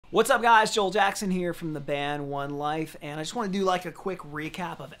What's up, guys? Joel Jackson here from the band Onelife, and I just want to do like a quick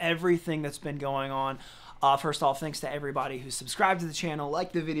recap of everything that's been going on. First off, thanks to everybody who subscribed to the channel,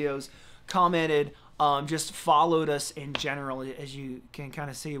 liked the videos, commented, just followed us in general. As you can kind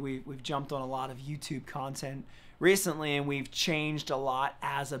of see, we've jumped on a lot of YouTube content recently, and we've changed a lot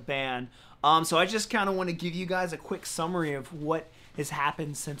as a band. So I just kind of want to give you guys a quick summary of what has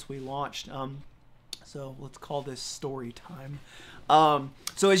happened since we launched. So let's call this story time.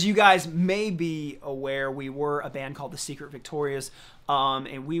 So as you guys may be aware, we were a band called the Secret Victorias,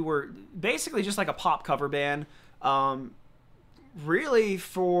 and we were basically just like a pop cover band, really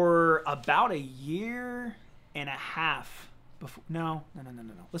for about a year and a half. Before, no.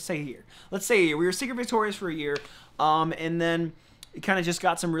 Let's say a year. Let's say a year. We were Secret Victorias for a year, and then it kind of just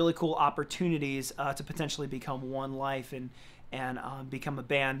got some really cool opportunities to potentially become Onelife and become a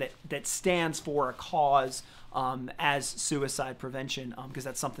band that stands for a cause as suicide prevention, because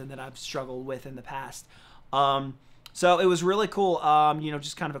that's something that I've struggled with in the past. So it was really cool. You know,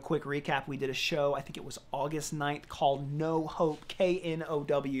 just kind of a quick recap. We did a show, I think it was August 9th, called No Hope,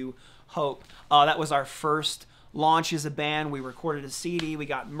 K-N-O-W, Hope. That was our first launch as a band. We recorded a CD, we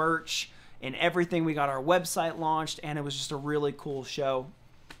got merch and everything. We got our website launched, and it was just a really cool show.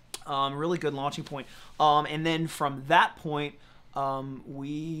 Really good launching point. And then from that point,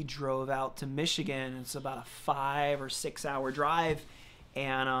 we drove out to Michigan. It's about a 5 or 6 hour drive,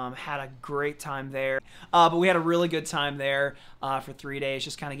 and had a great time there. But we had a really good time there for 3 days,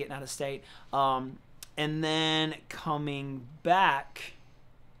 just kind of getting out of state. And then coming back,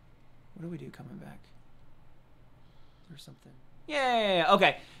 what do we do coming back? Is there something? Yeah,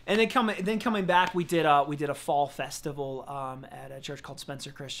 okay. And then coming back, we did a fall festival at a church called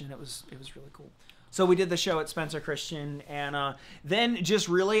Spencer Christian. It was really cool. So we did the show at Spencer Christian, and then just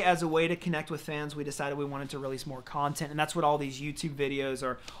really as a way to connect with fans, we decided we wanted to release more content, and that's what all these YouTube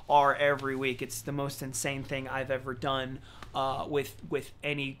videos are every week. It's the most insane thing I've ever done with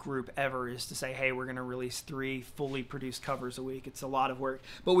any group ever, is to say, hey, we're going to release 3 fully produced covers a week. It's a lot of work,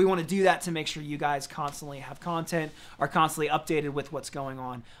 but we want to do that to make sure you guys constantly have content, are constantly updated with what's going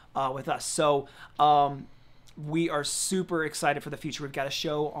on with us. So we are super excited for the future. We've got a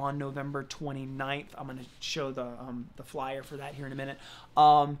show on November 29th. I'm going to show the flyer for that here in a minute.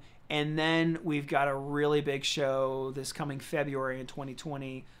 And then we've got a really big show this coming February in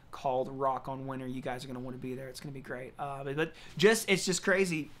 2020 called Rock on Winter. You guys are going to want to be there. It's going to be great. But it's just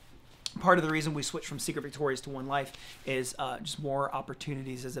crazy. Part of the reason we switched from Secret Victorias to Onelife is just more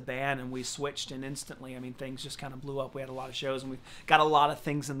opportunities as a band, and we switched, and instantly, I mean, things just kind of blew up. We had a lot of shows, and we've got a lot of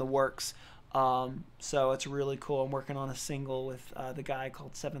things in the works. So it's really cool. I'm working on a single with the guy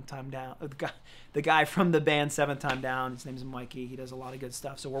called Seventh Time Down. The guy from the band Seventh Time Down. His name's Mikey. He does a lot of good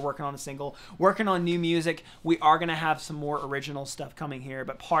stuff. So we're working on a single, working on new music. We are going to have some more original stuff coming here,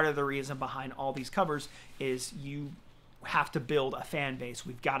 but part of the reason behind all these covers is you have to build a fan base.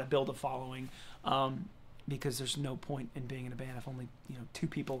 We've got to build a following, because there's no point in being in a band if only 2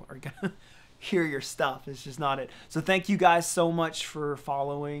 people are gonna hear your stuff. It's just not it. So thank you guys so much for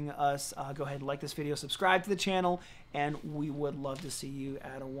following us. Go ahead and like this video, subscribe to the channel, and we would love to see you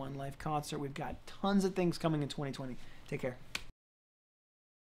at a Onelife concert. We've got tons of things coming in 2020. Take care.